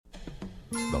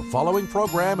The following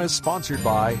program is sponsored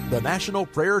by the National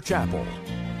Prayer Chapel.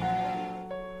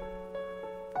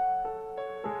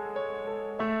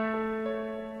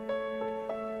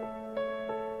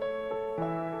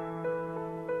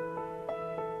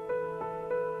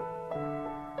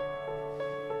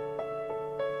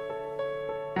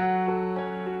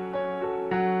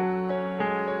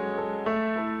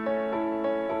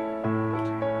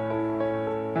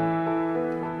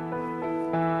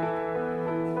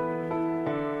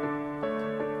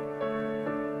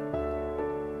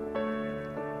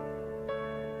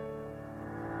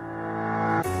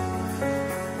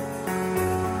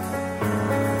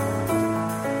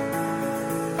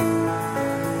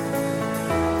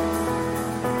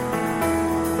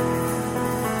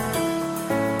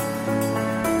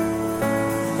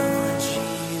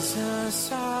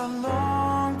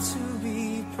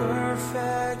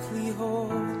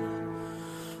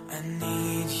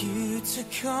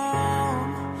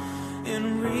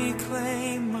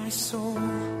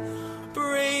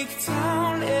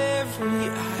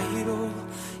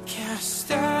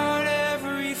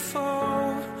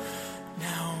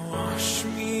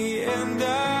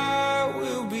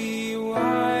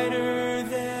 Whiter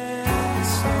than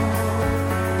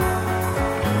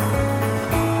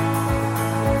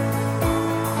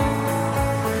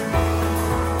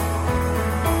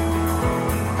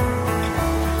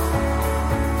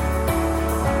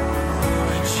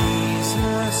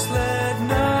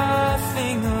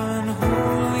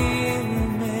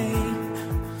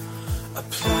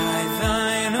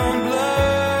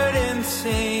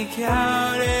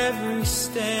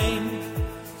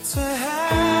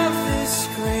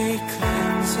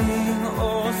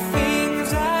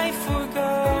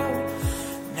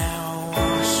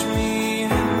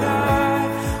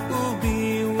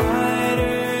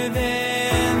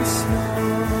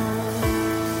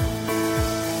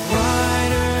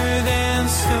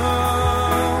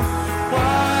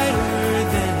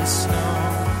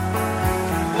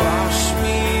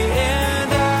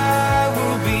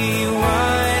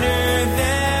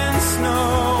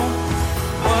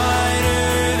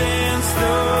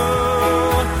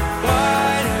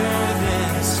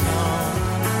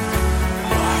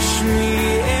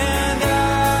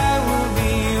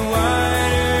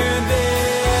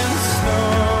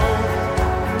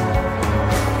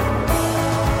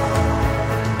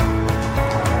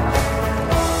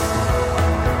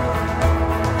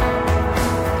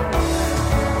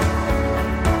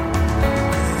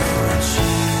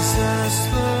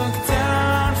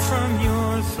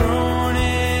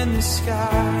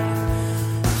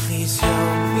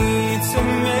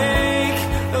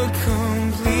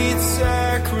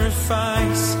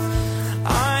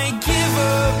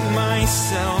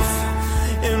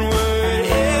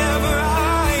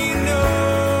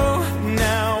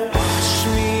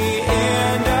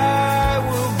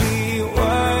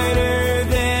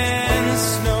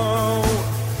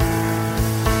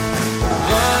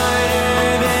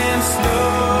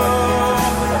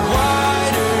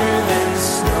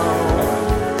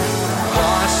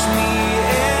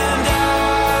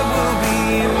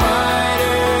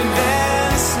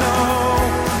snow.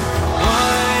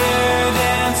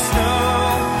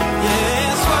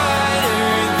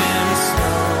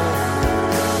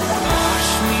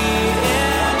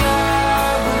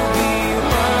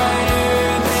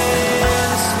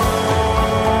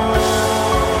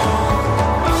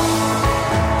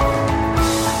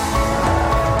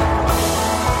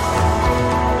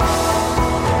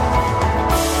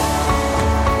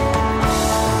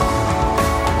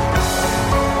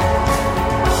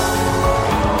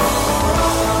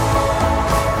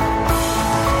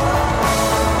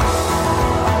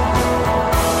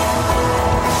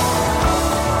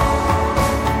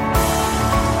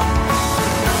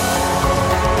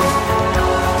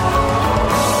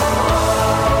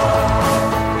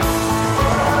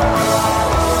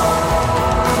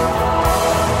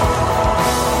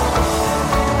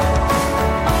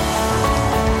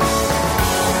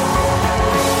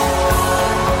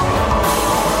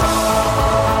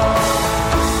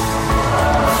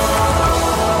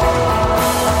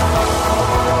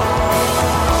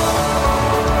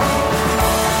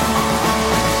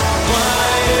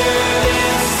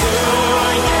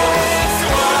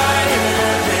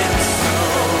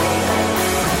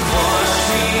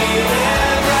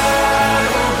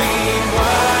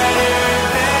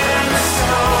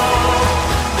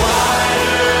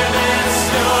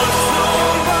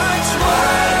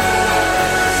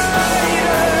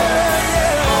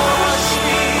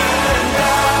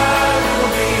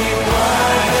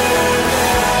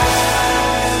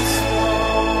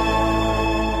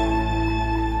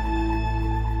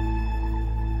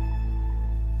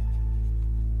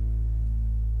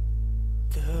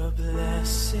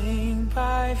 blessing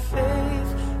by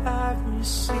faith I've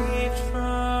received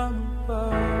from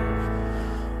above.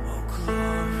 Oh,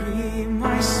 glory,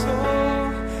 my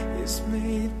soul is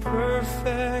made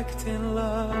perfect in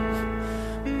love.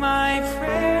 My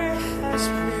prayer has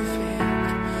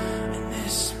prevailed. In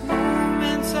this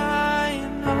moment I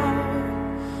know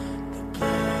the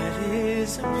blood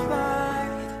is applied.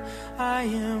 I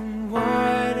am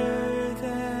whiter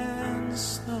than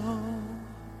snow.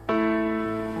 The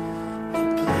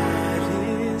blood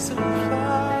is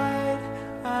applied.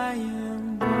 I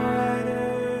am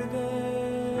whiter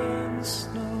than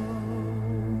snow.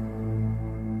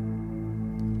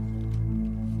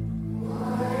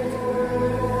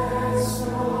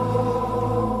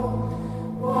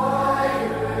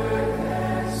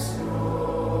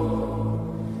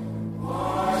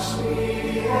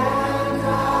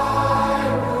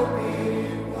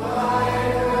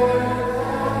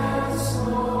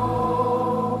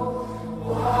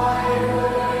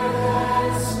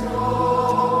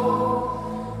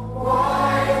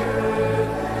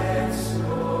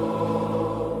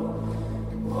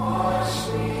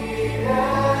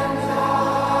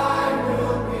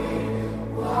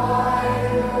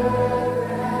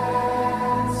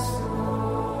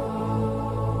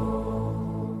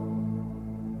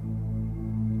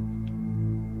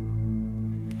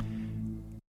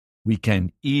 We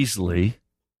can easily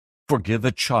forgive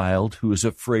a child who is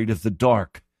afraid of the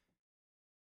dark.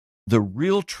 The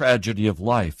real tragedy of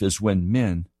life is when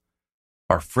men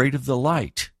are afraid of the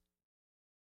light.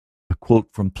 A quote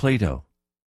from Plato.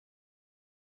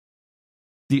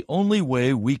 The only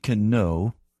way we can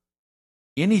know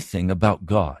anything about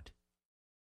God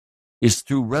is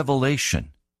through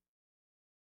revelation.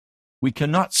 We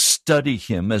cannot study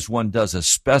him as one does a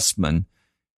specimen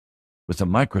with a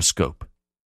microscope.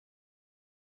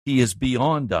 He is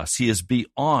beyond us. He is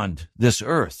beyond this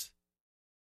earth.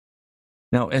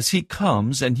 Now, as he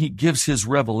comes and he gives his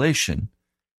revelation,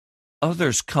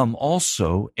 others come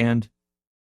also and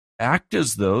act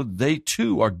as though they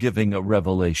too are giving a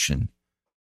revelation.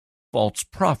 False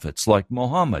prophets like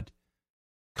Muhammad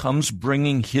comes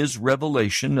bringing his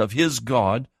revelation of his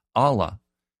God, Allah.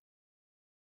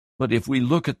 But if we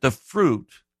look at the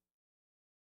fruit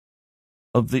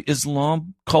of the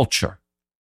Islam culture,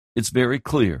 it's very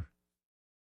clear.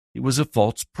 He was a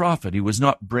false prophet. He was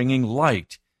not bringing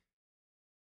light.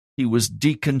 He was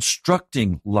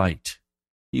deconstructing light.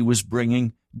 He was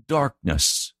bringing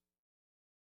darkness.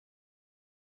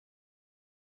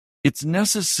 It's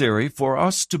necessary for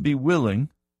us to be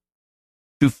willing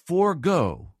to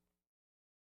forego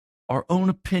our own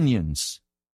opinions,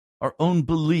 our own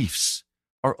beliefs,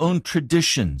 our own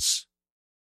traditions.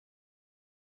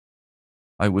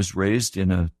 I was raised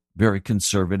in a very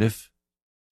conservative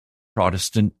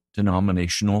Protestant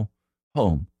denominational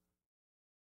home.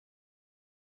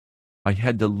 I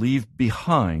had to leave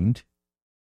behind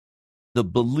the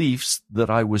beliefs that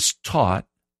I was taught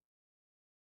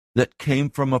that came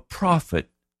from a prophet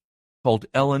called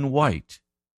Ellen White.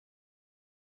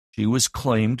 She was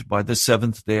claimed by the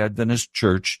Seventh-day Adventist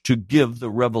Church to give the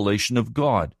revelation of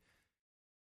God.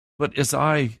 But as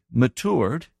I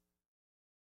matured,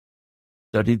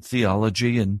 studied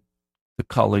theology and the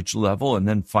college level, and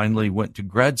then finally went to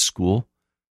grad school,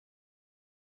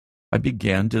 I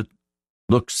began to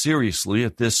look seriously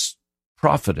at this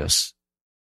prophetess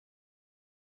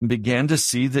and began to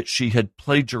see that she had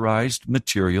plagiarized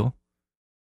material,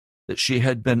 that she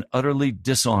had been utterly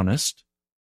dishonest,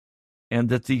 and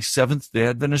that the Seventh-day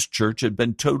Adventist Church had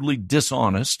been totally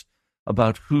dishonest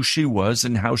about who she was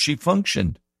and how she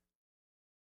functioned.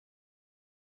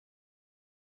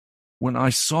 When I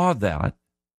saw that,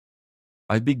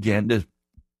 I began to,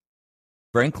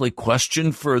 frankly,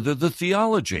 question further the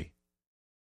theology.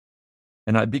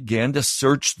 And I began to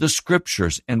search the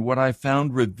Scriptures, and what I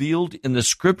found revealed in the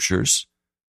Scriptures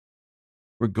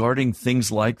regarding things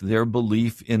like their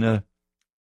belief in a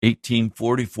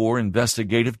 1844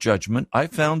 investigative judgment, I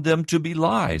found them to be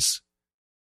lies.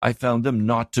 I found them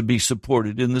not to be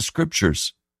supported in the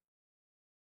Scriptures.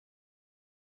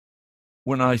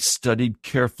 When I studied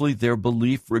carefully their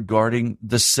belief regarding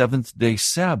the seventh-day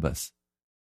Sabbath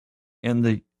and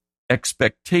the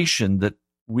expectation that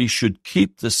we should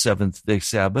keep the seventh-day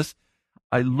Sabbath,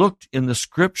 I looked in the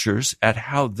Scriptures at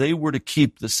how they were to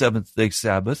keep the seventh-day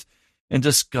Sabbath and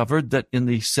discovered that in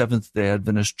the Seventh-day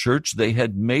Adventist Church they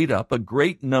had made up a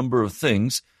great number of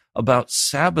things about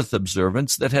Sabbath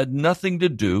observance that had nothing to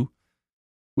do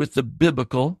with the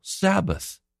biblical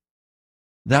Sabbath.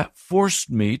 That forced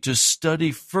me to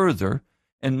study further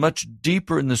and much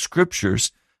deeper in the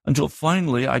Scriptures until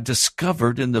finally I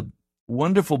discovered in the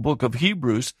wonderful book of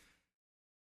Hebrews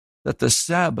that the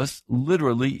Sabbath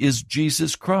literally is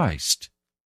Jesus Christ.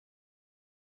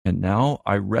 And now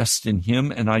I rest in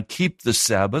him, and I keep the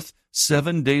Sabbath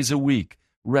 7 days a week,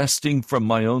 resting from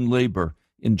my own labor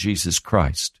in Jesus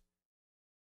Christ.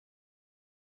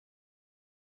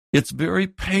 It's very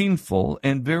painful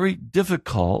and very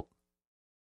difficult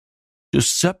to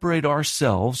separate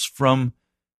ourselves from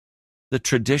the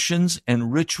traditions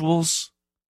and rituals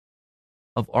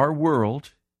of our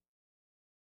world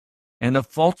and of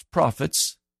false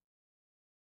prophets.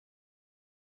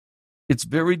 It's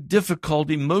very difficult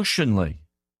emotionally.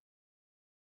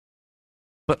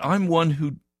 But I'm one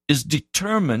who is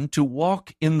determined to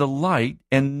walk in the light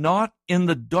and not in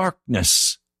the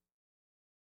darkness.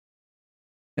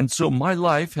 And so my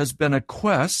life has been a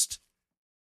quest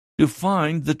to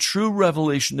find the true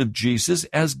revelation of Jesus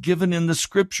as given in the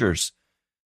Scriptures.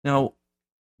 Now,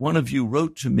 one of you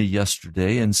wrote to me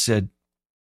yesterday and said,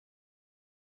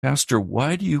 "Pastor,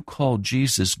 why do you call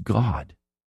Jesus God?"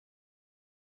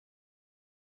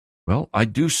 Well, I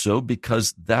do so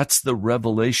because that's the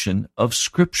revelation of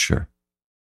Scripture.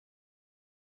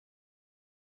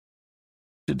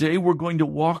 Today we're going to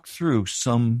walk through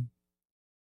some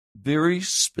very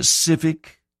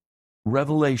specific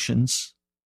revelations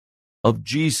of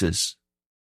Jesus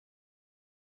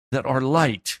that are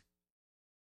light.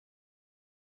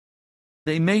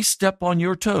 They may step on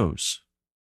your toes.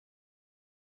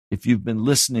 If you've been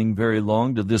listening very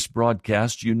long to this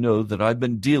broadcast, you know that I've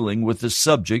been dealing with the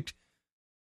subject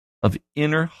of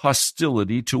inner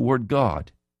hostility toward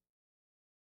God,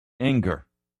 anger,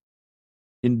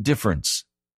 indifference.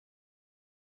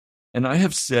 And I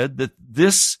have said that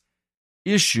this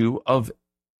issue of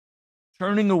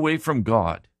turning away from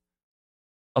God,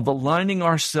 of aligning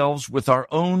ourselves with our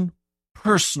own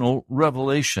personal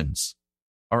revelations,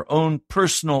 our own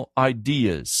personal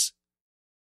ideas,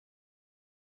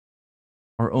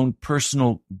 our own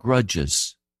personal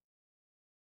grudges,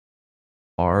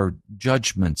 our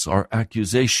judgments, our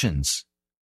accusations,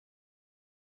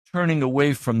 turning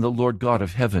away from the Lord God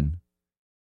of heaven.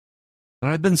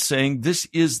 And I've been saying this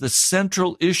is the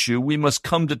central issue we must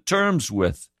come to terms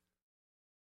with,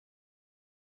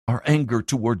 our anger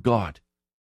toward God.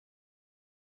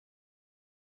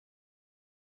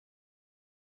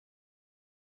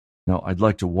 Now, I'd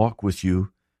like to walk with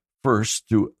you first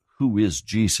through who is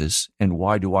Jesus and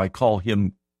why do I call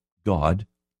him God.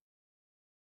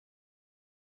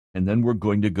 And then we're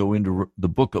going to go into the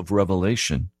book of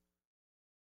Revelation.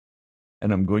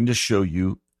 And I'm going to show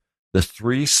you the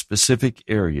 3 specific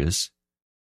areas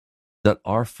that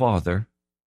our Father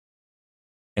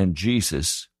and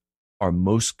Jesus are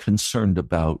most concerned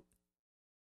about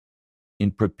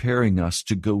in preparing us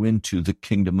to go into the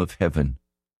kingdom of heaven.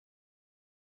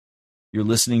 You're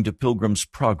listening to Pilgrim's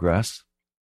Progress.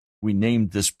 We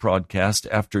named this broadcast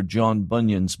after John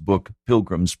Bunyan's book,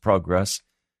 Pilgrim's Progress,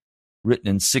 written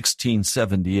in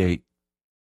 1678.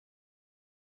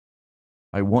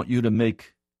 I want you to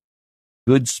make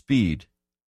good speed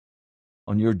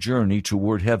on your journey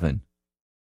toward heaven.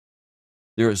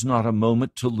 There is not a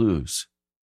moment to lose.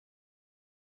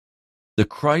 The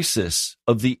crisis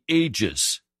of the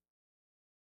ages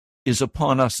is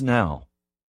upon us now.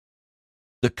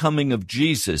 The coming of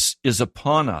Jesus is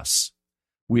upon us.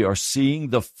 We are seeing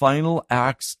the final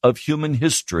acts of human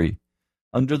history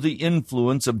under the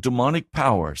influence of demonic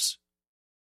powers.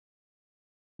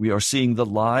 We are seeing the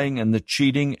lying and the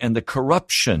cheating and the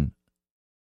corruption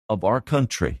of our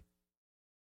country.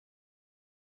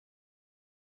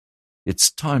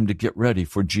 It's time to get ready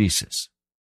for Jesus.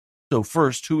 So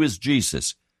first, who is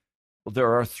Jesus? Well,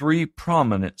 there are 3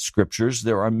 prominent scriptures.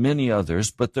 There are many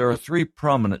others, but there are 3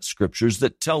 prominent scriptures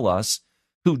that tell us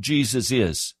who Jesus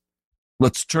is.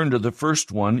 Let's turn to the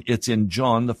first one. It's in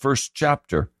John, the 1st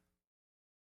chapter.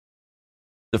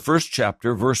 The 1st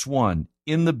chapter, verse 1.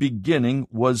 In the beginning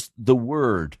was the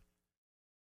Word.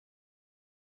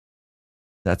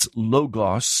 That's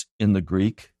logos in the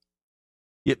Greek.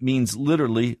 It means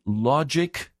literally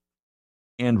logic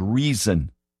and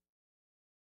reason.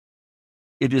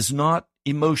 It is not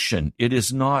emotion. It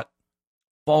is not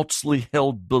falsely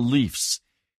held beliefs.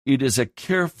 It is a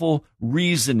careful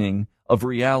reasoning of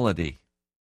reality.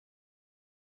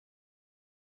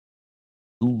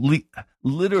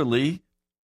 Literally,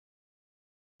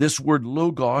 this word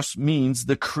logos means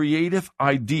the creative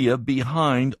idea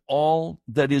behind all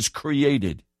that is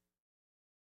created.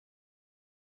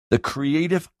 The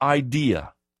creative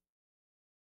idea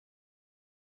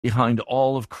behind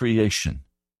all of creation.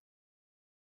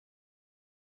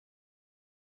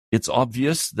 It's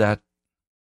obvious that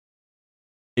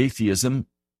atheism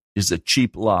is a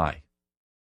cheap lie.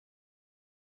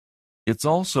 It's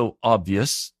also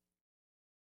obvious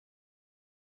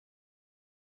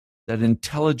that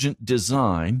intelligent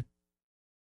design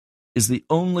is the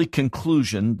only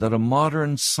conclusion that a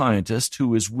modern scientist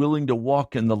who is willing to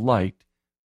walk in the light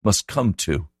must come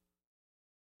to.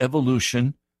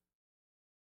 Evolution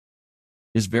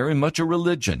is very much a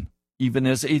religion, even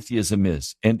as atheism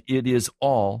is, and it is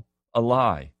all a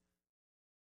lie.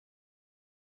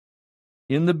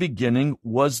 In the beginning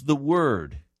was the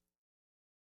Word.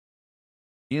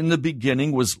 In the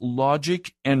beginning was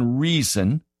logic and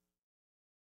reason,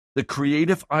 the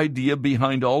creative idea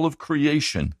behind all of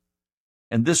creation.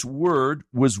 And this Word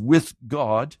was with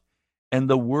God, and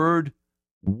the Word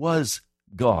was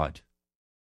God.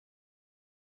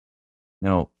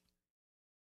 Now,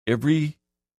 every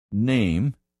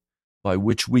name by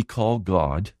which we call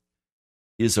God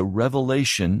is a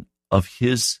revelation of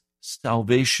His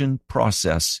salvation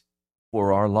process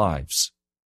for our lives.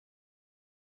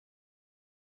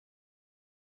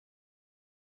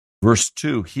 Verse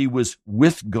 2, He was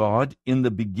with God in the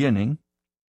beginning.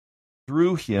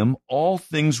 Through Him all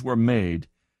things were made.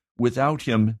 Without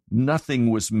Him nothing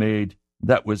was made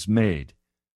that was made.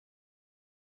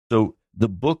 So the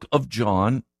book of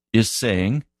John is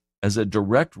saying, as a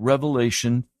direct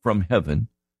revelation from heaven,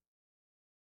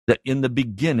 that in the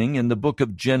beginning, in the book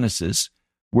of Genesis,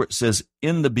 where it says,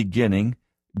 in the beginning,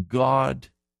 God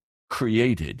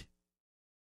created,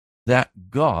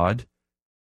 that God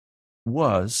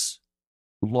was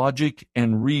logic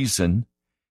and reason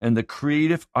and the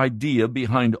creative idea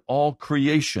behind all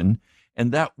creation,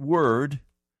 and that Word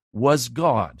was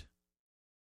God.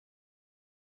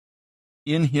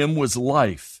 In Him was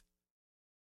life,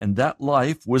 and that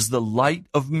life was the light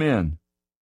of men.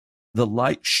 The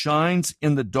light shines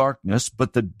in the darkness,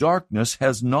 but the darkness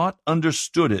has not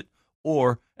understood it,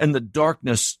 and the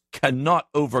darkness cannot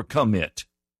overcome it.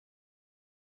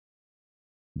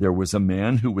 There was a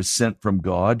man who was sent from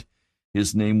God.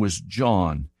 His name was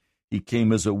John. He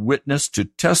came as a witness to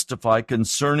testify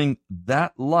concerning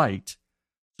that light,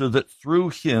 so that through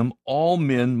him all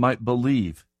men might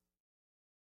believe.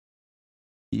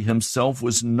 He himself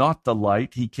was not the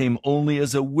light. He came only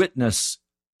as a witness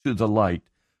to the light.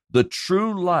 The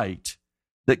true light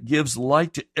that gives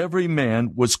light to every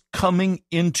man was coming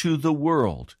into the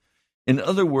world. In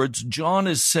other words, John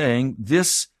is saying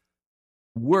this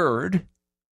Word,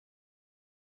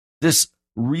 this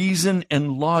reason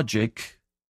and logic,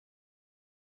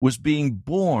 was being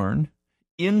born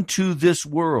into this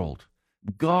world.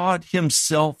 God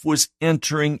Himself was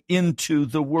entering into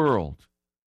the world.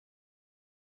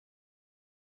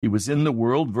 He was in the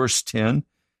world, verse 10,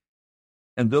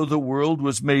 and though the world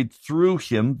was made through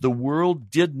Him, the world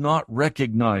did not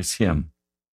recognize Him.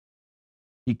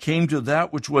 He came to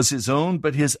that which was His own,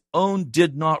 but His own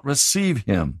did not receive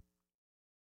Him.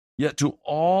 Yet to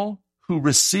all who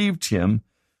received Him,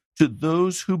 to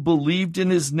those who believed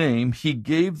in His name, He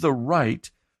gave the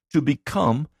right to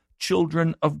become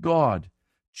children of God,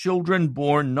 children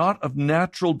born not of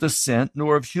natural descent,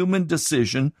 nor of human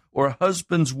decision or a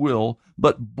husband's will,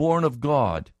 but born of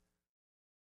God.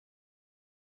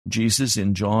 Jesus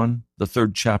in John, the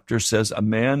 3rd chapter, says a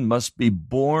man must be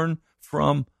born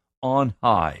from on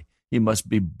high. He must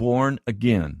be born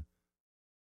again.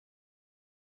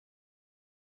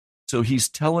 So He's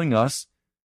telling us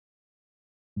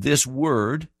this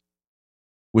Word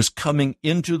was coming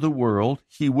into the world.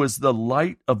 He was the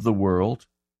light of the world.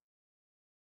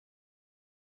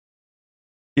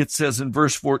 It says in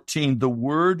verse 14, the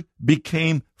Word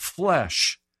became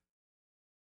flesh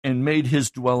and made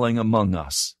His dwelling among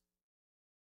us.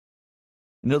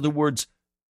 In other words,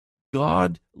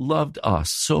 God loved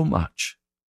us so much,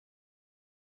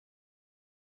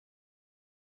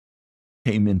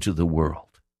 came into the world.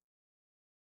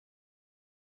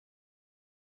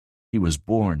 He was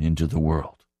born into the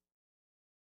world.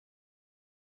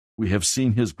 We have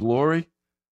seen His glory,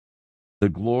 the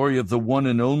glory of the one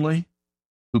and only,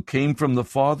 who came from the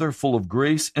Father, full of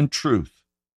grace and truth.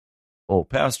 Oh,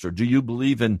 Pastor, do you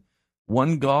believe in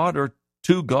one God or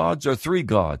two gods or three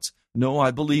gods? No,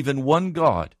 I believe in one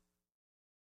God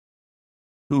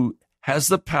who has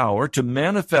the power to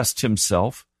manifest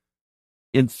Himself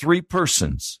in three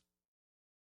persons: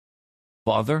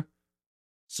 Father,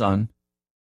 Son,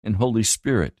 and Holy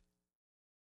Spirit.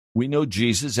 We know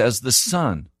Jesus as the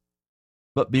Son,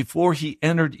 but before He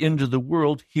entered into the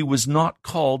world, He was not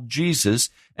called Jesus,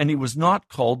 and He was not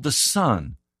called the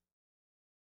Son.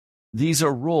 These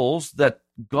are roles that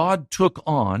God took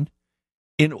on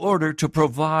in order to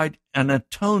provide an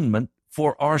atonement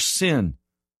for our sin.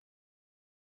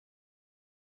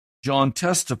 John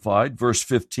testified, verse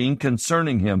 15,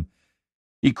 concerning Him.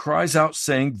 He cries out,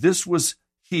 saying, "This was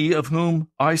He of whom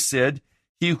I said,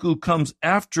 He who comes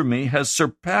after me has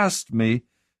surpassed me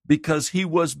because he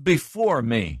was before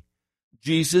me.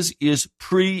 Jesus is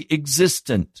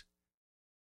pre-existent.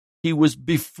 He was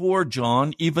before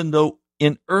John, even though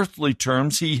in earthly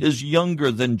terms he is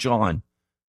younger than John.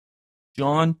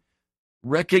 John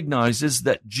recognizes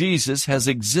that Jesus has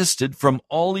existed from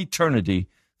all eternity,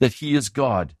 that he is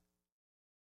God.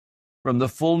 From the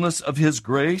fullness of his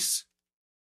grace,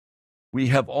 we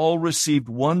have all received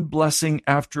one blessing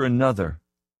after another.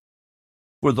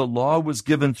 For the law was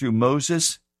given through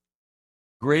Moses,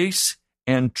 grace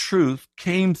and truth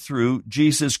came through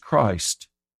Jesus Christ.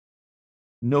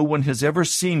 No one has ever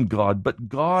seen God, but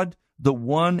God, the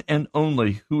one and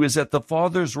only, who is at the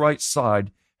Father's right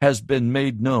side, has been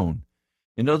made known.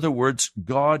 In other words,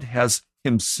 God has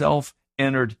himself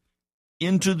entered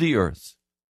into the earth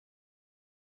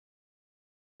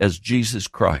as Jesus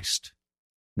Christ.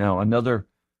 Now, another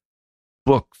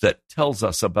book that tells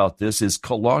us about this is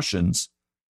Colossians,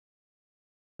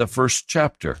 the first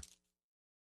chapter.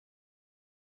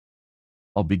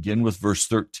 I'll begin with verse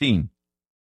 13.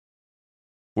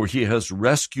 For he has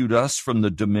rescued us from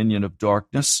the dominion of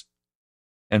darkness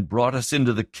and brought us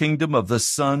into the kingdom of the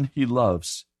Son he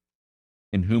loves,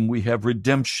 in whom we have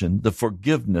redemption, the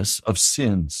forgiveness of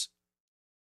sins.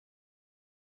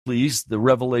 Please, the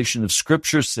revelation of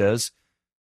Scripture says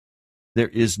there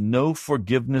is no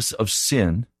forgiveness of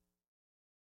sin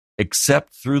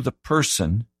except through the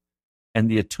person and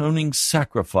the atoning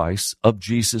sacrifice of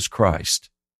Jesus Christ.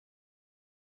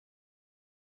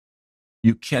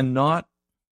 You cannot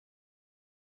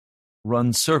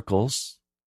run circles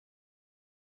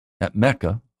at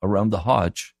Mecca around the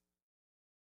Hajj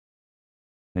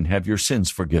and have your sins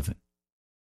forgiven.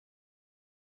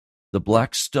 The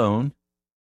black stone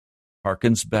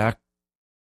harkens back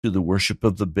to the worship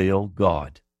of the Baal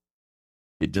god.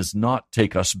 It does not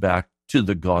take us back to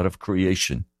the God of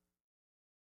creation.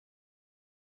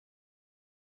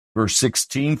 Verse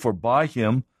 16, for by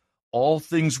him all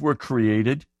things were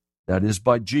created, that is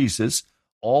by Jesus,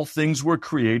 all things were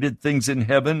created, things in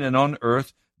heaven and on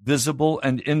earth, visible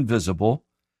and invisible,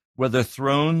 whether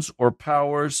thrones or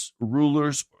powers,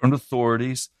 rulers and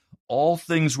authorities, all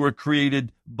things were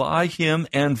created by him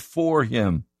and for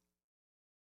him.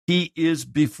 He is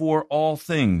before all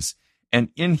things, and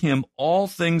in him all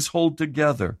things hold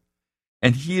together.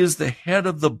 And he is the head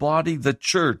of the body, the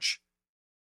church.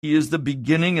 He is the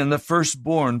beginning and the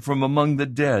firstborn from among the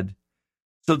dead,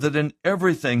 so that in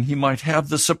everything he might have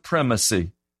the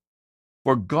supremacy.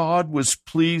 For God was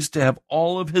pleased to have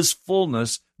all of his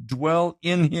fullness dwell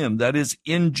in him, that is,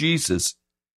 in Jesus,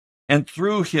 and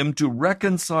through him to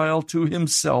reconcile to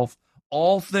himself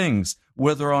all things,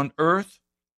 whether on earth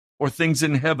or things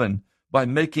in heaven, by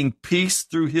making peace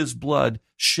through his blood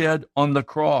shed on the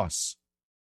cross.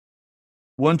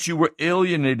 Once you were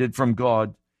alienated from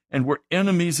God and were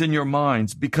enemies in your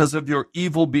minds because of your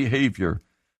evil behavior,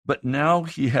 but now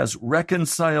he has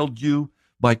reconciled you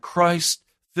by Christ's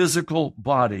physical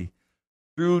body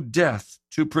through death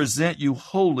to present you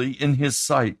holy in his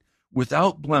sight,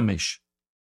 without blemish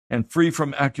and free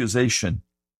from accusation.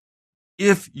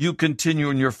 If you continue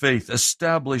in your faith,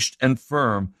 established and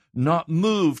firm, not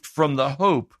moved from the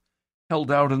hope held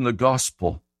out in the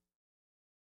gospel.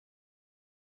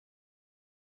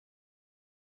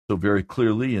 So very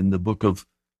clearly in the book of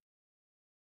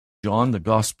John, the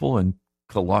gospel, and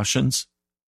Colossians,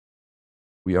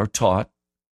 we are taught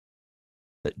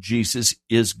that Jesus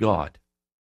is God.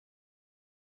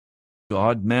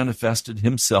 God manifested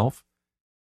himself,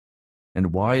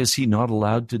 and why is he not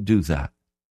allowed to do that?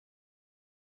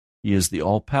 He is the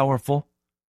all-powerful.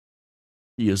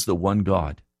 He is the one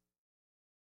God.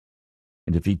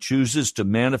 And if he chooses to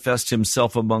manifest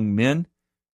himself among men,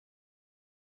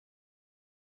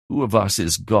 who of us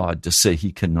is God to say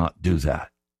he cannot do that?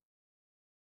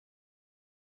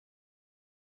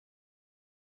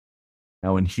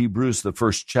 Now in Hebrews, the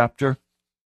first chapter,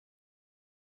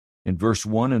 in verse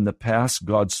 1, in the past,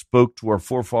 God spoke to our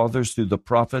forefathers through the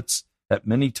prophets at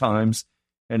many times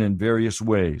and in various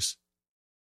ways.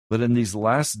 But in these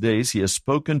last days, he has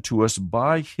spoken to us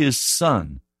by his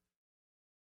Son,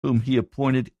 whom he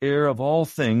appointed heir of all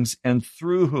things, and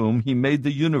through whom he made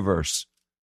the universe.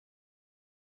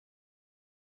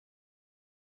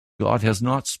 God has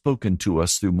not spoken to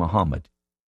us through Muhammad.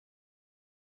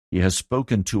 He has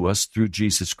spoken to us through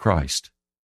Jesus Christ.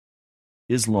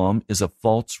 Islam is a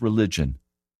false religion.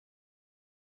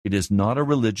 It is not a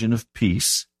religion of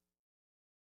peace.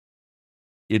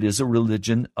 It is a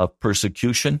religion of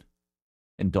persecution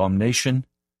and domination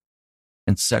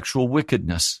and sexual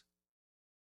wickedness.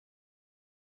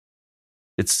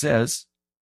 It says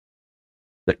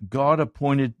that God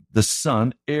appointed the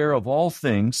Son heir of all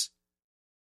things,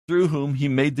 through whom he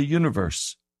made the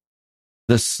universe.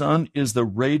 The Son is the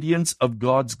radiance of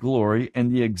God's glory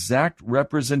and the exact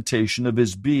representation of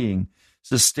his being,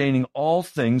 sustaining all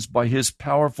things by his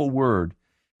powerful word,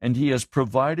 and he has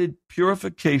provided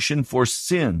purification for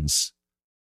sins.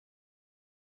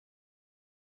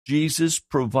 Jesus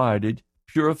provided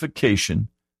purification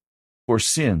for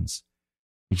sins.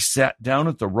 He sat down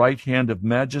at the right hand of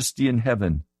majesty in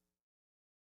heaven.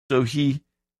 So he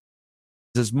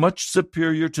is as much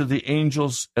superior to the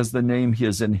angels as the name he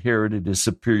has inherited is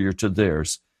superior to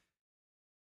theirs.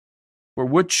 For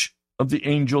which of the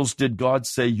angels did God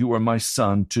say, "You are my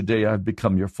son, today I have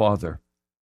become your father"?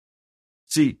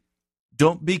 See,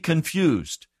 don't be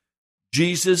confused.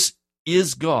 Jesus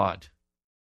is God.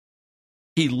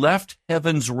 He left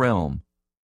heaven's realm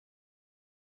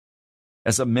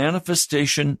as a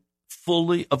manifestation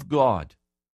fully of God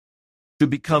to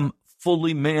become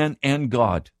fully man and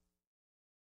God.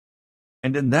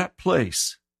 And in that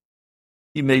place,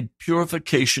 he made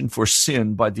purification for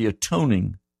sin by the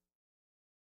atoning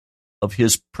of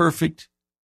his perfect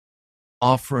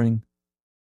offering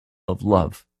of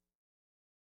love,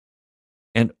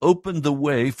 and opened the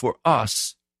way for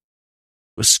us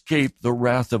to escape the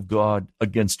wrath of God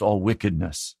against all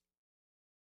wickedness.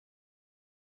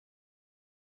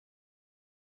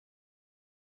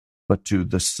 But to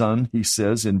the Son, he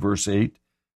says in verse 8,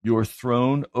 "Your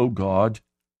throne, O God,"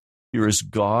 here is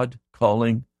God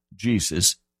calling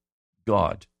Jesus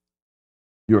God.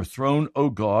 "Your throne, O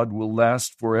God, will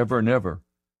last forever and ever,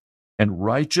 and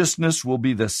righteousness will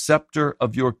be the scepter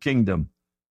of your kingdom.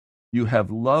 You have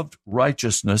loved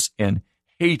righteousness and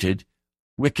hated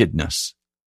wickedness."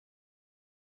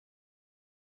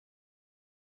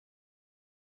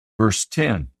 Verse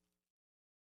 10,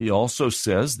 he also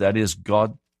says, that is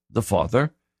God the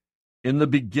Father, "In the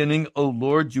beginning, O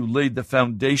Lord, you laid the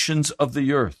foundations of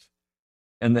the earth,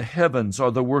 and the heavens are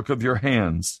the work of your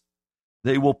hands.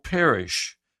 They will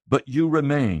perish, but you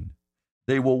remain.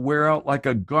 They will wear out like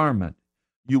a garment.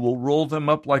 You will roll them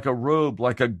up like a robe,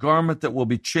 like a garment that will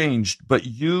be changed, but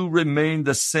you remain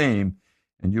the same,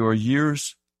 and your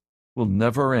years will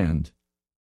never end."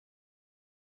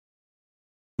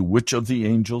 To which of the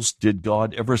angels did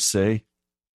God ever say,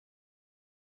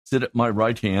 "Sit at my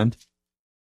right hand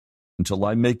until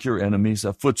I make your enemies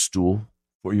a footstool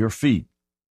for your feet"?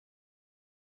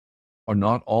 Are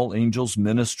not all angels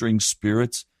ministering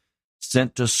spirits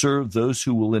sent to serve those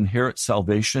who will inherit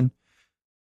salvation?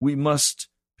 We must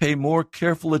pay more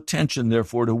careful attention,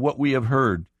 therefore, to what we have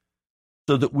heard,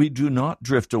 so that we do not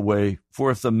drift away.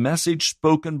 For if the message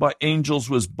spoken by angels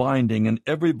was binding, and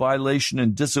every violation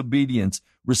and disobedience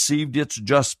received its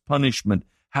just punishment,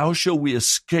 how shall we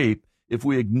escape if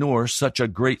we ignore such a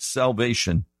great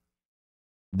salvation?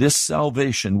 This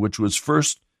salvation, which was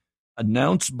first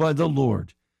announced by the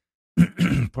Lord,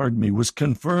 was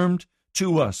confirmed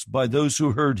to us by those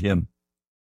who heard him.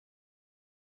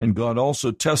 And God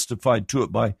also testified to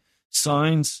it by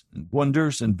signs and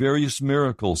wonders and various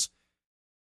miracles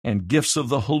and gifts of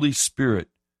the Holy Spirit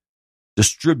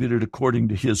distributed according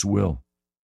to his will.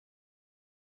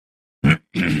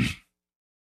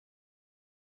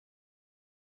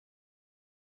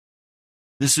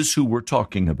 This is who we're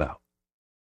talking about.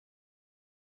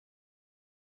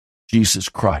 Jesus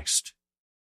Christ,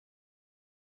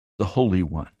 the Holy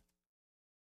One,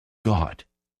 God.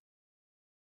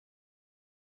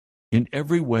 In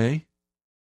every way,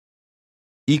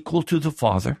 equal to the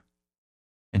Father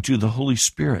and to the Holy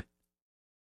Spirit.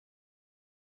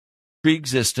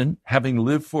 Pre-existent, having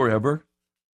lived forever,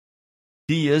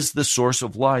 he is the source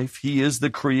of life. He is the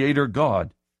Creator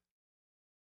God.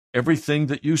 Everything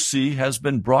that you see has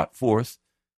been brought forth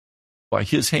by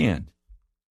his hand.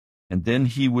 And then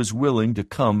he was willing to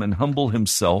come and humble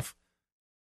himself,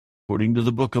 according to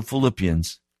the book of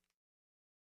Philippians.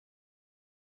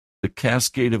 The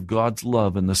cascade of God's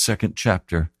love in the 2nd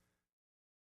chapter,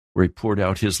 where he poured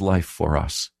out his life for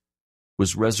us,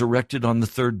 was resurrected on the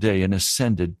 3rd day and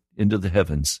ascended into the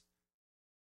heavens.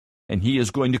 And he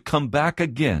is going to come back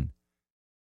again,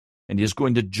 and he is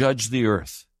going to judge the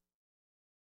earth.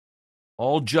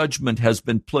 All judgment has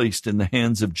been placed in the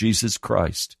hands of Jesus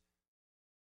Christ.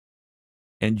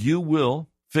 And you will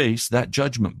face that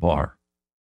judgment bar.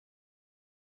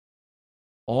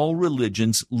 All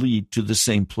religions lead to the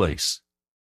same place.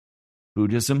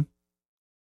 Buddhism,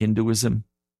 Hinduism,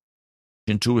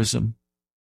 Shintoism,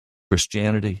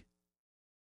 Christianity,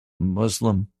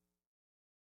 Muslim,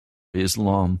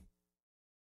 Islam.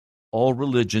 All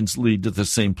religions lead to the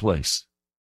same place.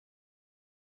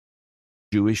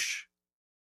 Jewish,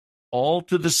 all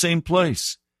to the same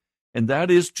place. and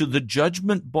that is to the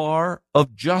judgment bar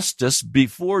of justice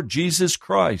before Jesus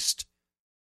Christ.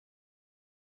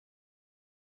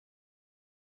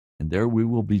 And there we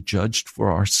will be judged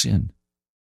for our sin.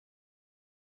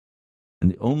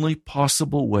 And the only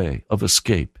possible way of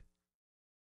escape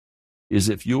is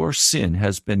if your sin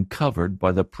has been covered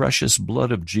by the precious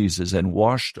blood of Jesus and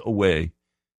washed away,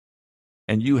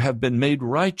 and you have been made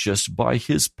righteous by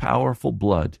his powerful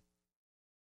blood.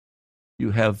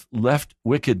 You have left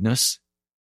wickedness,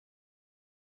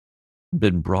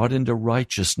 been brought into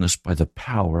righteousness by the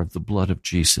power of the blood of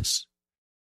Jesus.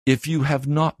 If you have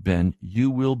not been, you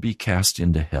will be cast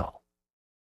into hell.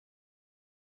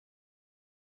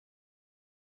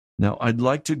 Now, I'd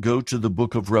like to go to the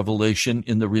book of Revelation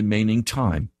in the remaining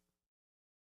time.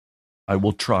 I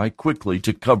will try quickly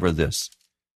to cover this.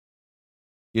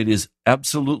 It is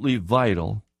absolutely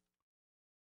vital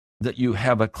that you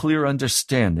have a clear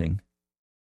understanding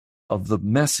of the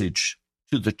message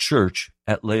to the church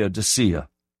at Laodicea.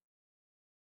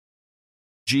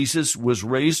 Jesus was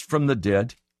raised from the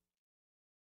dead.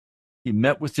 He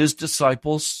met with his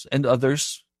disciples and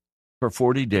others for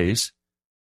 40 days,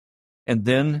 and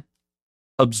then,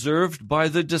 observed by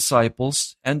the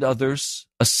disciples and others,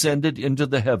 ascended into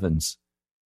the heavens,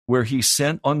 where he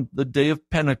sent on the day of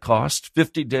Pentecost,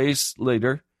 50 days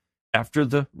later, after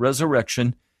the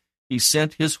resurrection, he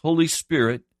sent his Holy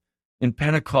Spirit in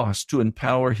Pentecost to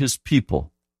empower his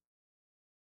people.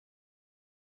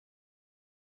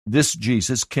 This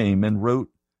Jesus came and wrote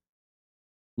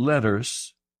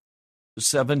letters to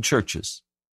 7 churches.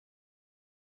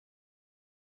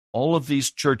 All of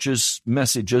these churches'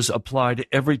 messages apply to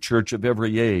every church of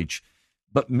every age,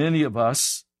 but many of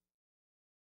us,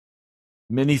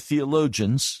 many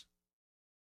theologians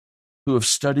who have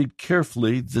studied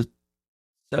carefully the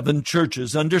 7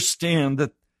 churches understand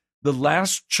that the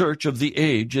last church of the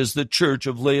age is the church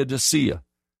of Laodicea,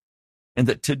 and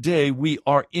that today we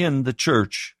are in the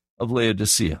church of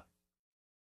Laodicea.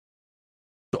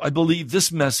 So I believe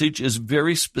this message is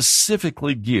very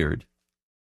specifically geared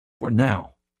for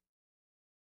now.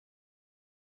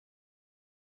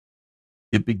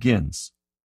 It begins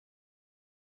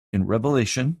in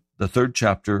Revelation, the 3rd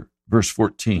chapter, verse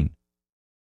 14.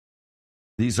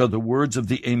 These are the words of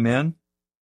the Amen,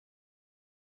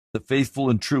 the faithful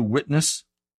and true witness,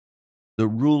 the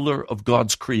ruler of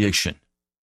God's creation.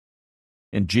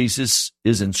 And Jesus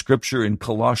is in Scripture in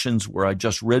Colossians, where I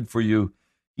just read for you,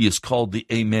 he is called the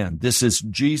Amen. This is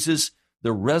Jesus,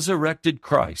 the resurrected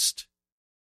Christ.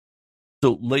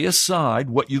 So lay aside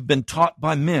what you've been taught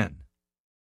by men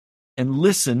and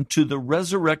listen to the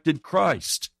resurrected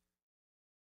Christ.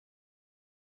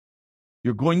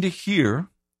 You're going to hear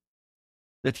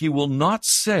that he will not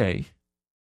say,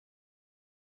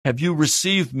 "Have you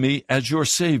received me as your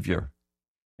Savior?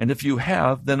 And if you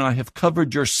have, then I have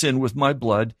covered your sin with my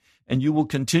blood, and you will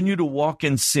continue to walk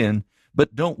in sin,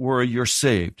 but don't worry, you're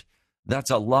saved." That's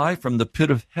a lie from the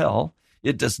pit of hell.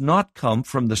 It does not come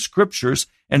from the Scriptures,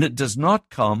 and it does not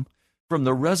come from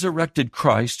the resurrected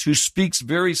Christ, who speaks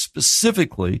very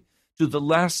specifically to the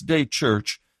last day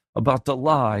church about the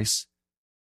lies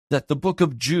that the book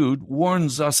of Jude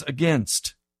warns us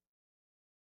against.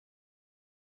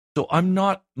 So I'm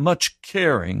not much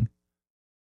caring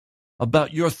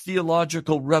about your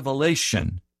theological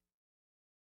revelation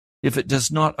if it does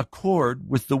not accord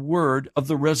with the word of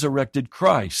the resurrected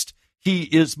Christ. He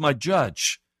is my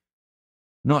judge,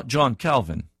 not John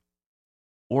Calvin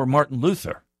or Martin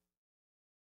Luther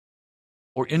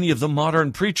or any of the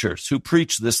modern preachers who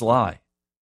preach this lie.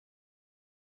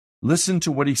 Listen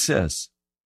to what he says.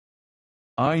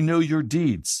 I know your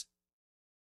deeds.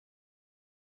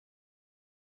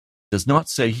 Does not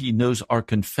say he knows our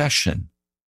confession.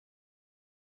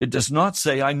 It does not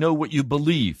say I know what you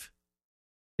believe.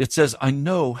 It says I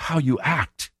know how you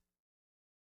act.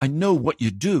 I know what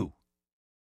you do.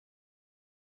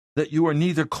 That you are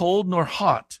neither cold nor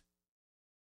hot.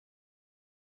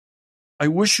 I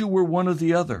wish you were one or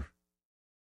the other.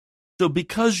 So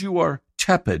because you are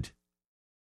tepid,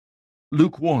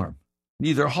 lukewarm,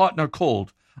 neither hot nor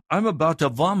cold, I'm about to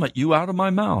vomit you out of my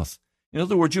mouth. In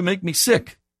other words, you make me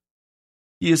sick.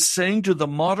 He is saying to the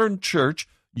modern church,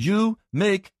 you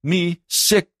make me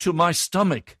sick to my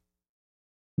stomach.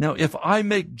 Now, if I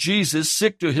make Jesus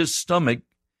sick to his stomach,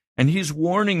 and he's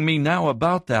warning me now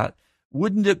about that,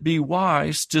 wouldn't it be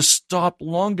wise to stop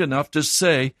long enough to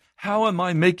say, how am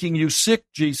I making you sick,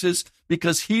 Jesus?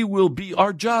 Because he will be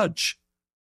our judge.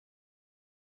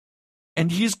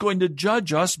 And he's going to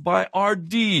judge us by our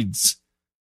deeds,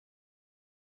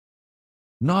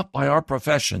 not by our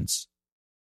professions.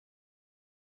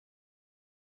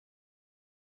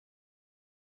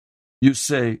 You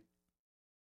say,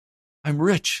 I'm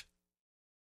rich.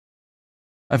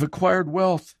 I've acquired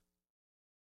wealth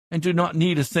and do not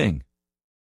need a thing.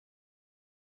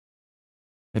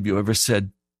 Have you ever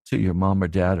said to your mom or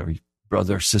dad or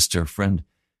brother, sister, friend,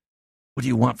 what do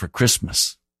you want for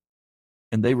Christmas?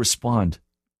 And they respond,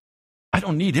 I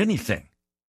don't need anything.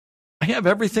 I have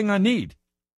everything I need.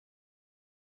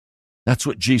 That's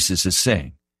what Jesus is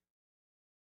saying.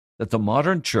 That the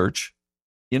modern church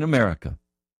in America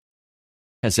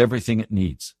has everything it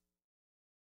needs.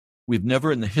 We've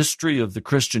never in the history of the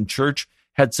Christian church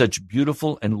had such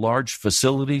beautiful and large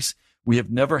facilities. We have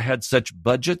never had such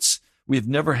budgets. We have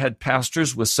never had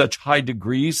pastors with such high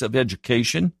degrees of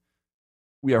education.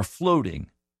 We are floating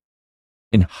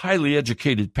in highly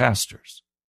educated pastors,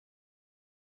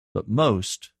 but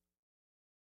most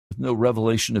with no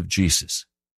revelation of Jesus.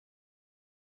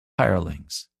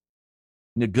 Hirelings,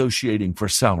 negotiating for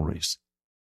salaries.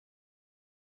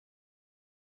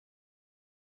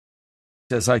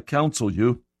 He says, I counsel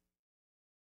you.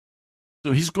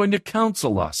 So he's going to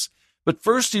counsel us. But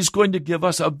first, he's going to give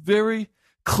us a very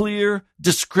clear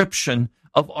description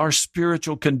of our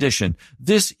spiritual condition.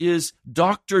 This is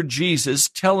Dr. Jesus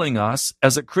telling us,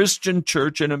 as a Christian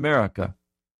church in America,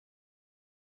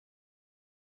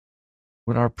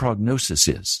 what our prognosis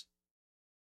is.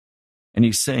 And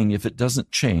he's saying, if it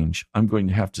doesn't change, I'm going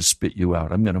to have to spit you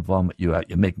out. I'm going to vomit you out.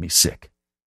 You make me sick.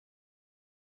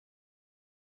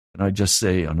 And I just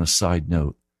say on a side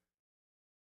note,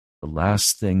 the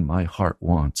last thing my heart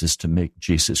wants is to make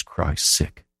Jesus Christ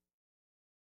sick.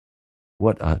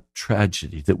 What a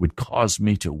tragedy that would cause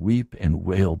me to weep and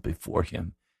wail before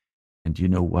him. And you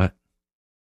know what?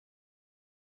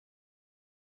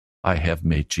 I have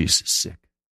made Jesus sick.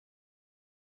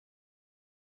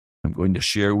 I'm going to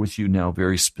share with you now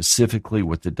very specifically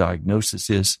what the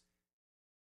diagnosis is,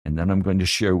 and then I'm going to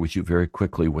share with you very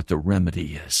quickly what the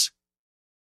remedy is.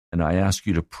 And I ask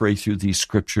you to pray through these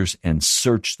scriptures and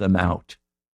search them out.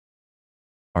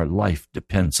 Our life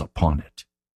depends upon it.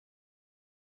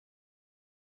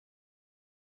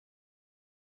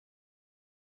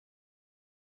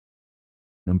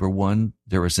 Number one,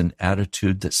 there is an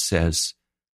attitude that says,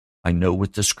 I know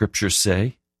what the scriptures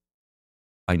say.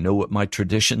 I know what my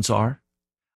traditions are.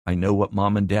 I know what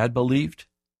mom and dad believed.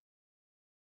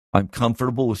 I'm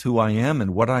comfortable with who I am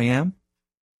and what I am.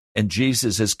 And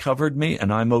Jesus has covered me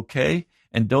and I'm okay,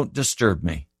 and don't disturb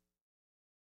me.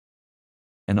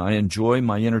 And I enjoy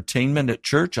my entertainment at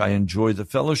church. I enjoy the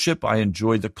fellowship. I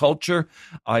enjoy the culture.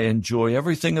 I enjoy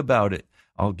everything about it.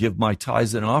 I'll give my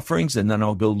tithes and offerings, and then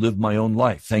I'll go live my own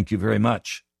life. Thank you very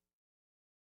much.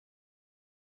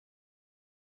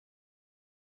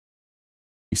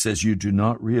 He says, you do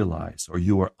not realize, or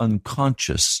you are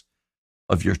unconscious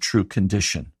of your true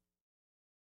condition,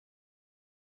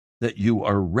 that you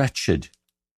are wretched.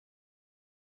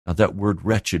 Now, that word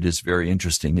wretched is very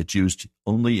interesting. It's used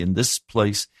only in this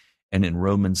place and in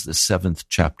Romans, the 7th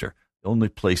chapter, the only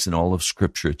place in all of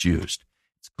Scripture it's used.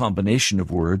 It's a combination of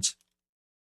words.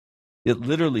 It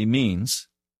literally means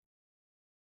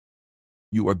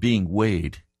you are being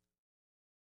weighed.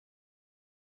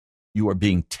 You are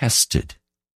being tested.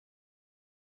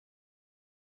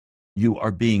 You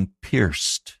are being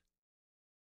pierced.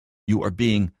 You are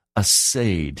being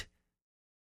assayed.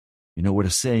 You know what a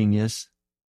saying is?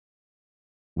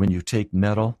 When you take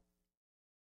metal,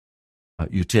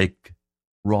 you take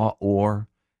raw ore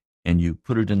and you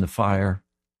put it in the fire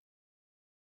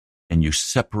and you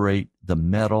separate the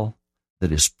metal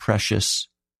that is precious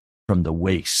from the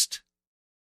waste.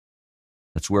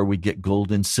 That's where we get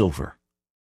gold and silver.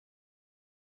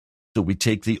 So we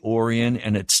take the ore in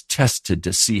and it's tested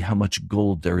to see how much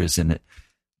gold there is in it.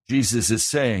 Jesus is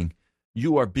saying,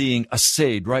 you are being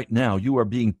assayed right now. You are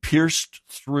being pierced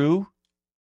through.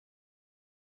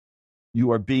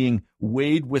 You are being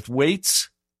weighed with weights.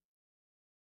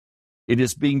 It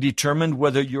is being determined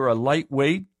whether you're a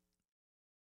lightweight.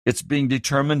 It's being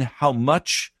determined how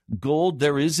much gold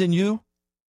there is in you.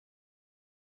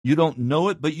 You don't know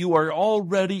it, but you are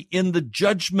already in the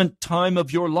judgment time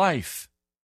of your life.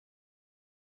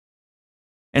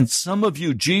 And some of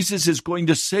you, Jesus is going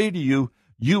to say to you,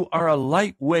 you are a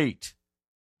lightweight.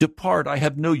 Depart, I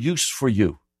have no use for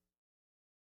you.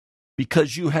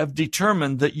 Because you have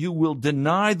determined that you will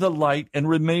deny the light and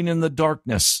remain in the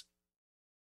darkness.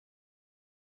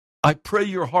 I pray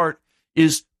your heart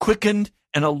is quickened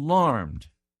and alarmed.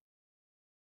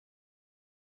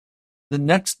 The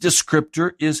next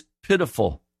descriptor is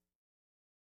pitiful,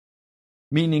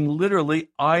 meaning literally,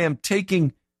 I'm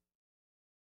taking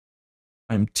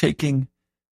a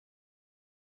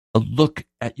look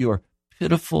at your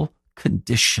pitiful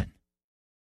condition.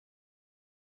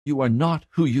 You are not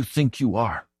who you think you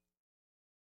are.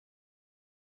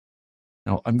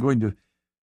 Now, I'm going to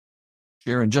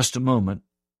share in just a moment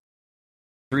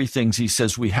 3 things he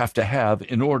says we have to have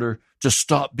in order to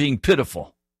stop being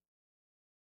pitiful.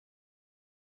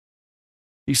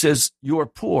 He says, you are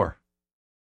poor.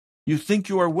 You think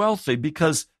you are wealthy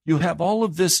because you have all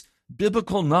of this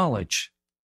biblical knowledge.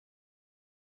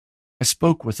 I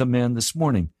spoke with a man this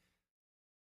morning,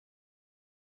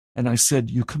 and I said,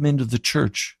 you come into the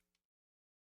church,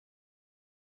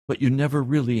 but you never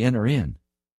really enter in.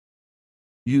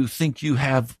 You think you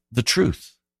have the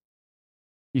truth.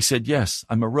 He said, yes,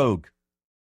 I'm a rogue.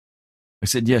 I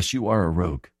said, yes, you are a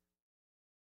rogue.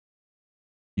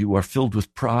 You are filled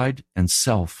with pride and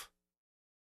self.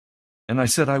 And I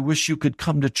said, I wish you could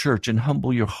come to church and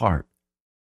humble your heart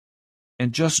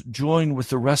and just join with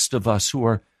the rest of us who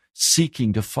are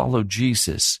seeking to follow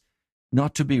Jesus,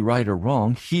 not to be right or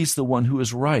wrong. He's the one who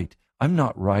is right. I'm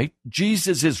not right.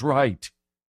 Jesus is right.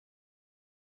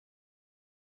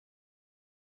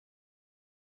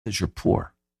 Because you're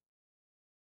poor,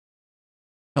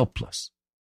 helpless,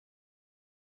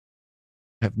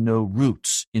 have no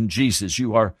roots in Jesus.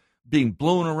 You are being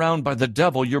blown around by the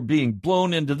devil. You're being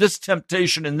blown into this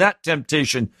temptation and that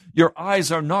temptation. Your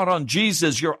eyes are not on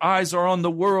Jesus. Your eyes are on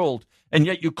the world. And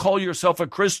yet you call yourself a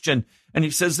Christian. And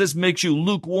he says, this makes you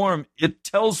lukewarm. It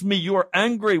tells me you are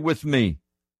angry with me.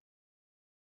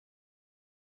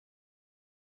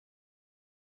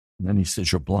 And then he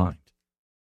says, you're blind.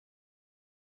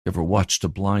 Ever watched a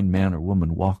blind man or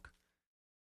woman walk?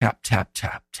 Tap, tap,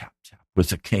 tap, tap, tap,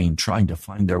 with a cane, trying to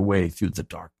find their way through the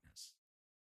darkness.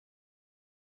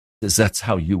 Because that's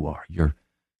how you are. You're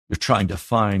trying to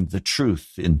find the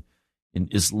truth in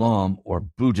Islam or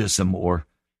Buddhism or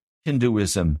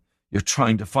Hinduism. You're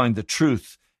trying to find the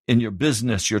truth in your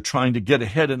business. You're trying to get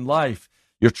ahead in life.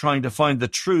 You're trying to find the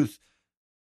truth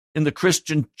in the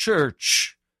Christian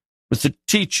church with the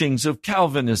teachings of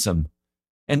Calvinism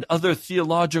and other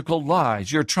theological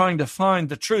lies. You're trying to find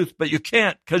the truth, but you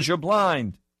can't because you're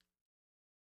blind.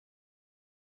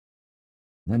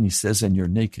 And then he says, and you're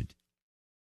naked.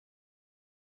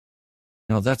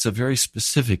 Now, that's a very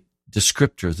specific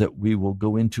descriptor that we will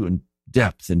go into in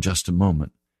depth in just a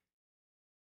moment.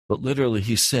 But literally,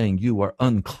 he's saying, you are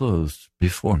unclothed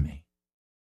before me.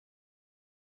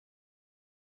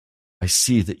 I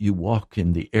see that you walk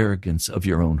in the arrogance of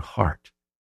your own heart,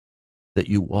 that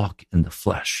you walk in the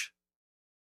flesh,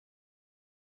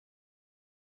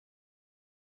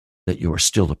 that you are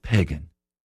still a pagan.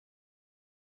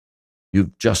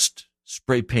 You've just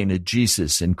spray painted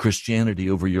Jesus and Christianity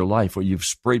over your life, or you've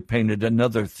spray painted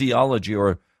another theology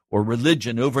or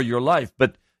religion over your life,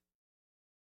 but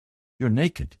you're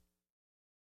naked.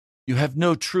 You have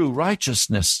no true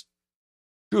righteousness.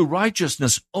 True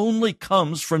righteousness only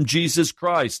comes from Jesus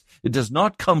Christ. It does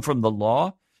not come from the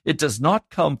law. It does not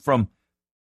come from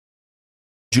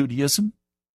Judaism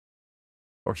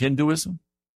or Hinduism.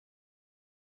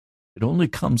 It only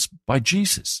comes by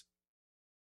Jesus.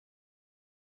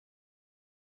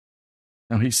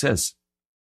 Now he says,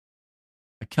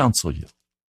 I counsel you.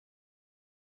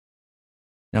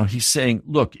 Now he's saying,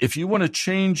 look, if you want to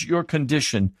change your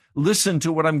condition, listen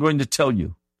to what I'm going to tell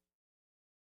you.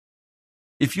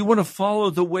 If you want to follow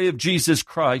the way of Jesus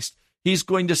Christ, he's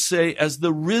going to say, as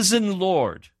the risen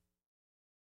Lord,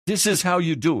 this is how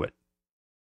you do it.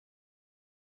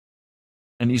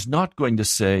 And he's not going to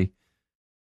say,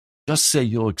 just say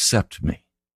you'll accept me.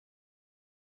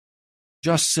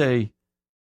 Just say,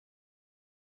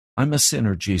 I'm a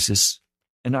sinner, Jesus,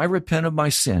 and I repent of my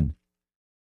sin.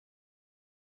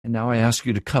 And now I ask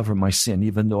you to cover my sin,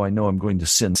 even though I know I'm going to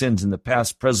sin. Sins in the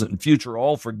past, present, and future are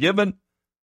all forgiven.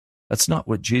 That's not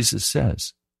what Jesus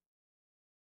says.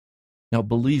 Now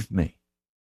believe me.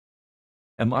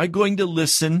 Am I going to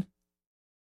listen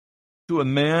to a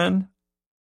man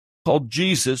called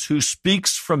Jesus who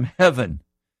speaks from heaven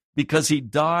because he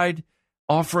died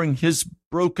offering his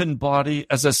broken body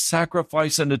as a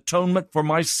sacrifice and atonement for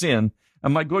my sin?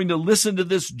 Am I going to listen to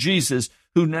this Jesus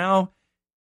who now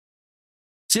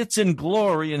sits in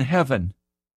glory in heaven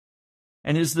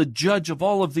and is the judge of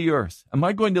all of the earth? Am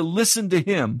I going to listen to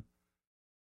him?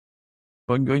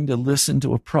 I'm going to listen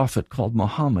to a prophet called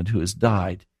Muhammad who has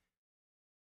died,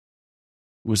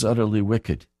 who was utterly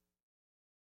wicked,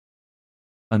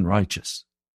 unrighteous.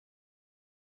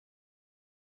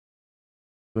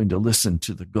 Am I going to listen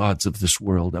to the gods of this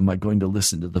world? Am I going to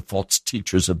listen to the false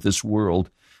teachers of this world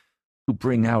who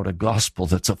bring out a gospel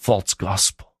that's a false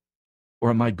gospel? Or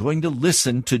am I going to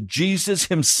listen to Jesus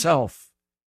himself?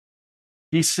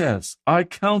 He says, I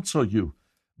counsel you,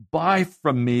 buy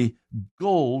from me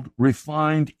gold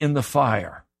refined in the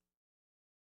fire,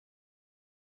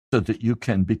 so that you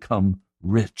can become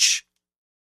rich.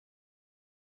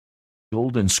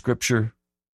 Gold in Scripture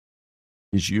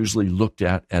is usually looked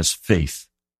at as faith.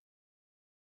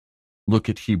 Look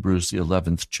at Hebrews, the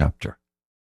 11th chapter,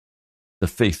 the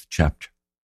faith chapter.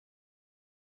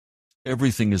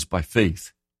 Everything is by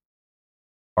faith.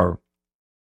 Our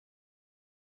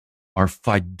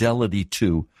fidelity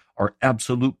to, our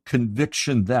absolute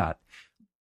conviction that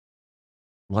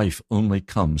life only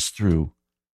comes through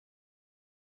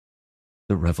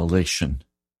the revelation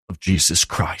of Jesus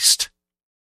Christ.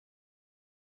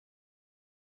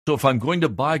 So if I'm going to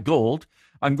buy gold,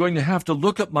 I'm going to have to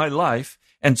look at my life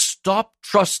and stop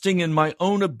trusting in my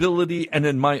own ability and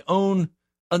in my own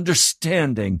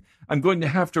understanding. I'm going to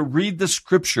have to read the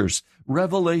Scriptures,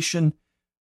 Revelation,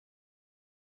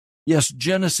 yes,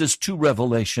 Genesis to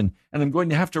Revelation, and I'm going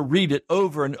to have to read it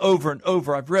over and over and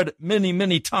over. I've read it many,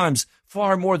 many times,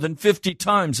 far more than 50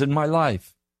 times in my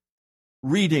life.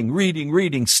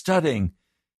 Reading, studying,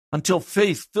 until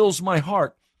faith fills my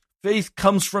heart. Faith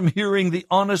comes from hearing the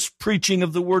honest preaching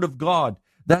of the Word of God.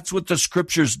 That's what the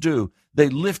Scriptures do. They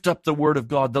lift up the Word of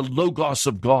God, the Logos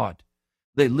of God.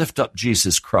 They lift up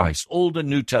Jesus Christ, Old and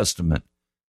New Testament.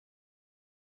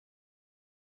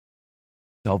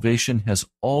 Salvation has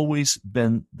always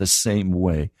been the same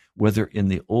way, whether in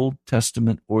the Old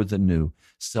Testament or the New.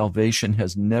 Salvation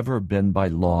has never been by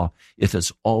law. It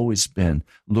has always been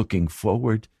looking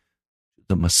forward to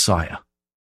the Messiah.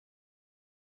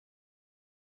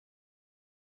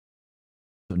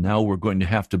 So now we're going to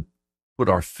have to put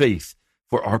our faith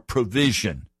for our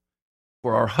provision,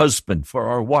 for our husband, for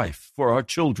our wife, for our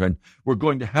children. We're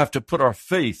going to have to put our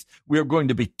faith. We are going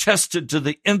to be tested to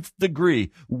the nth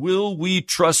degree. Will we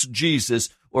trust Jesus,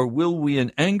 or will we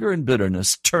in anger and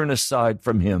bitterness turn aside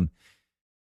from him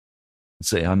and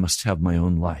say, I must have my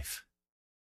own life?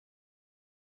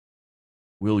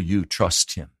 Will you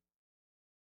trust him?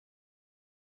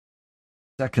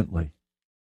 Secondly,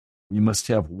 you must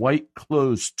have white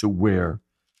clothes to wear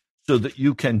so that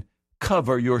you can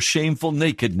cover your shameful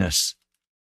nakedness.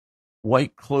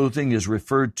 White clothing is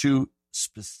referred to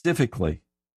specifically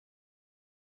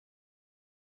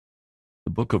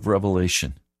the book of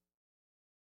Revelation,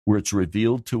 where it's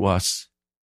revealed to us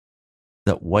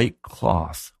that white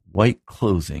cloth, white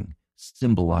clothing,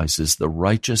 symbolizes the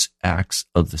righteous acts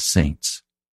of the saints.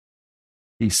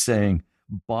 He's saying,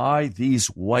 buy these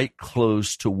white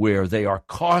clothes to wear. They are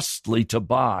costly to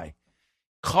buy.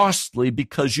 Costly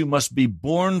because you must be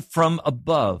born from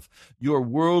above. Your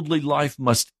worldly life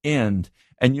must end,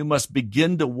 and you must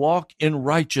begin to walk in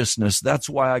righteousness. That's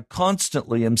why I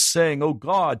constantly am saying, oh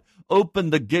God,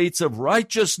 open the gates of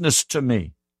righteousness to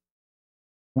me.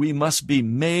 We must be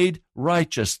made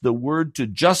righteous. The word to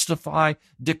justify,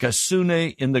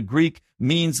 dikasune in the Greek,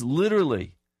 means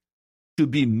literally to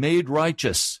be made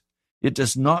righteous. It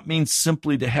does not mean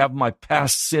simply to have my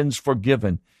past sins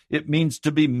forgiven. It means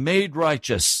to be made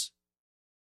righteous.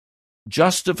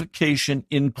 Justification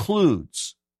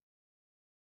includes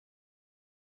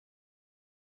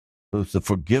both the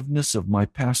forgiveness of my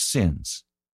past sins,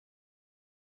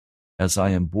 as I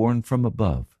am born from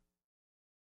above,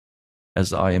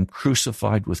 as I am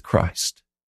crucified with Christ,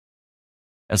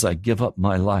 as I give up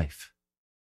my life.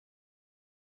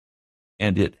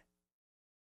 And it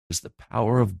is the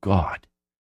power of God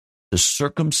to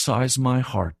circumcise my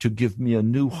heart, to give me a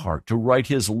new heart, to write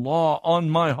his law on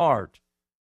my heart.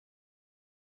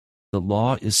 The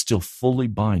law is still fully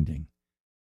binding,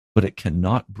 but it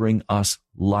cannot bring us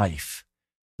life.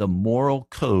 The moral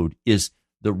code is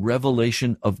the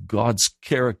revelation of God's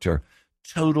character,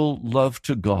 total love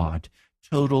to God,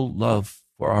 total love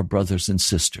for our brothers and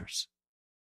sisters.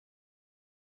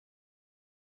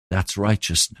 That's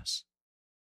righteousness.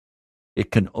 It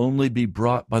can only be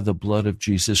brought by the blood of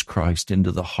Jesus Christ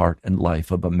into the heart and life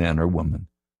of a man or woman.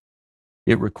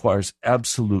 It requires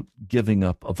absolute giving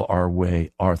up of our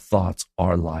way, our thoughts,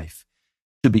 our life,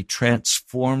 to be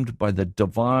transformed by the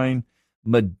divine,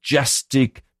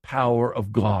 majestic power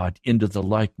of God into the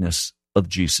likeness of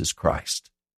Jesus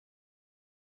Christ.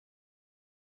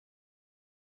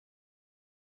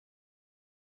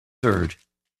 Third,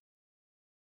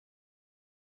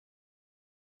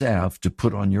 salve to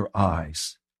put on your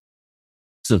eyes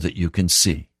so that you can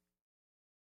see.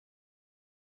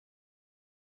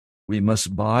 We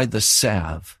must buy the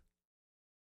salve.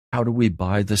 How do we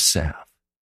buy the salve?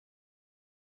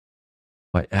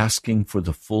 By asking for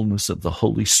the fullness of the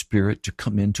Holy Spirit to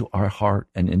come into our heart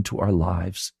and into our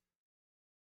lives.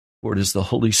 For it is the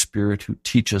Holy Spirit who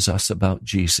teaches us about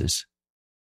Jesus.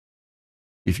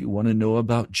 If you want to know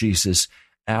about Jesus,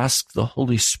 ask the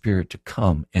Holy Spirit to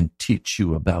come and teach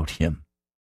you about him.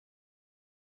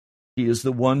 He is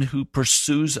the one who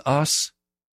pursues us.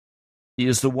 He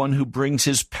is the one who brings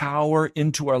his power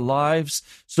into our lives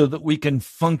so that we can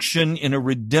function in a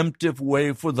redemptive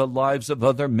way for the lives of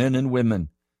other men and women.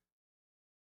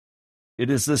 It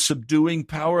is the subduing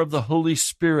power of the Holy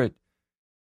Spirit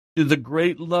to the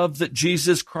great love that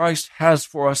Jesus Christ has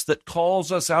for us that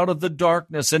calls us out of the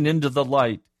darkness and into the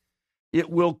light. It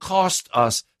will cost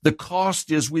us. The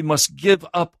cost is we must give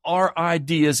up our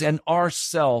ideas and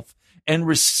ourself and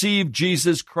receive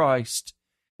Jesus Christ.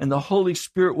 And the Holy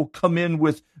Spirit will come in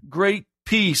with great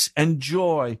peace and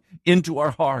joy into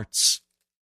our hearts.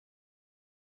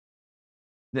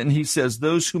 Then he says,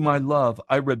 those whom I love,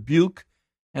 I rebuke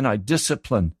and I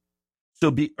discipline.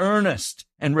 So be earnest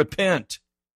and repent.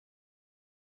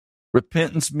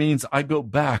 Repentance means I go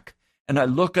back and I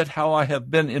look at how I have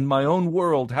been in my own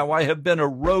world, how I have been a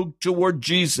rogue toward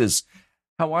Jesus,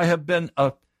 how I have been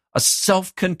a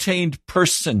self-contained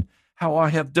person, how I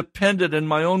have depended in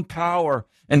my own power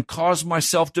and caused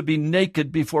myself to be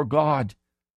naked before God.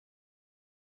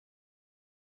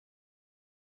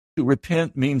 To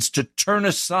repent means to turn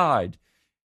aside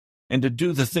and to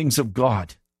do the things of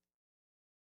God,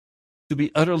 to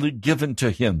be utterly given to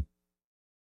Him,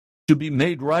 to be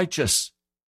made righteous.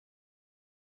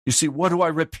 You see, what do I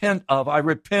repent of? I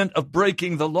repent of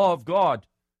breaking the law of God.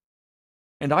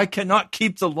 And I cannot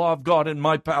keep the law of God in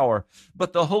my power,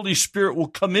 but the Holy Spirit will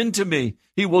come into me.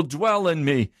 He will dwell in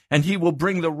me, and He will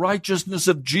bring the righteousness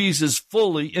of Jesus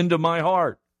fully into my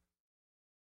heart.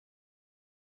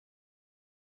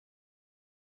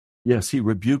 Yes, He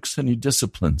rebukes and He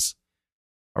disciplines.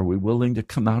 Are we willing to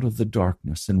come out of the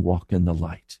darkness and walk in the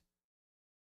light?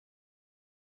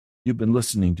 You've been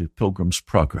listening to Pilgrim's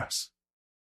Progress.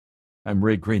 I'm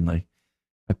Ray Greenley.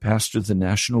 I pastor the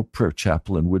National Prayer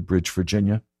Chapel in Woodbridge,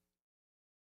 Virginia.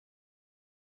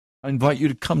 I invite you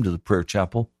to come to the prayer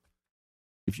chapel.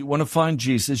 If you want to find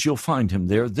Jesus, you'll find Him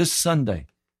there this Sunday.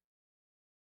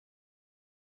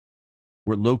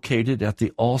 We're located at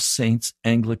the All Saints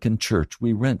Anglican Church.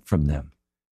 We rent from them.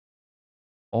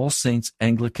 All Saints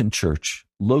Anglican Church,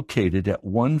 located at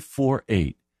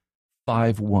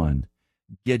 14851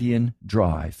 Gideon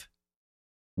Drive,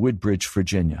 Woodbridge,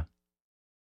 Virginia,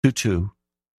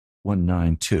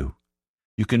 22192.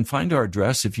 You can find our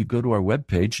address if you go to our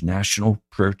webpage,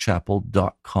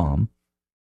 nationalprayerchapel.com.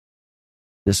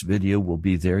 This video will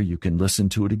be there. You can listen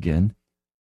to it again.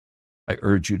 I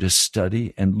urge you to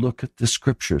study and look at the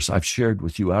scriptures I've shared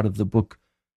with you out of the book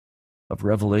of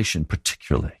Revelation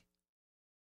particularly.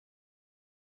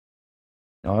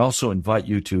 Now, I also invite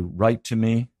you to write to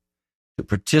me, to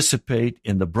participate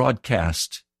in the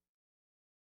broadcast.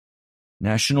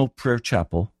 National Prayer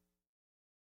Chapel,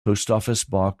 Post Office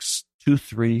Box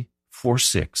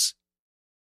 2346,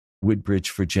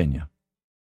 Woodbridge, Virginia,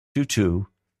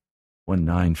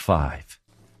 22195.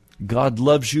 God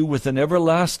loves you with an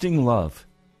everlasting love.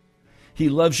 He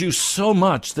loves you so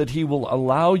much that He will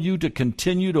allow you to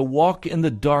continue to walk in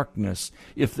the darkness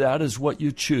if that is what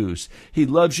you choose. He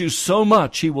loves you so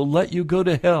much He will let you go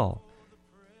to hell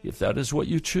if that is what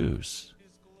you choose.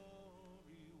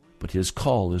 But His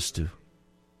call is to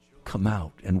come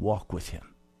out and walk with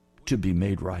Him, to be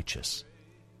made righteous.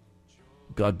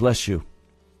 God bless you.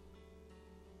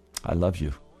 I love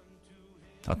you.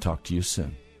 I'll talk to you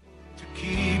soon. To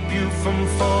keep you from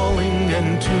falling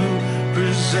and to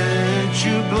present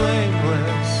you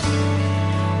blameless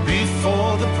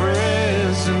before the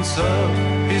presence of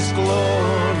His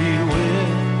glory.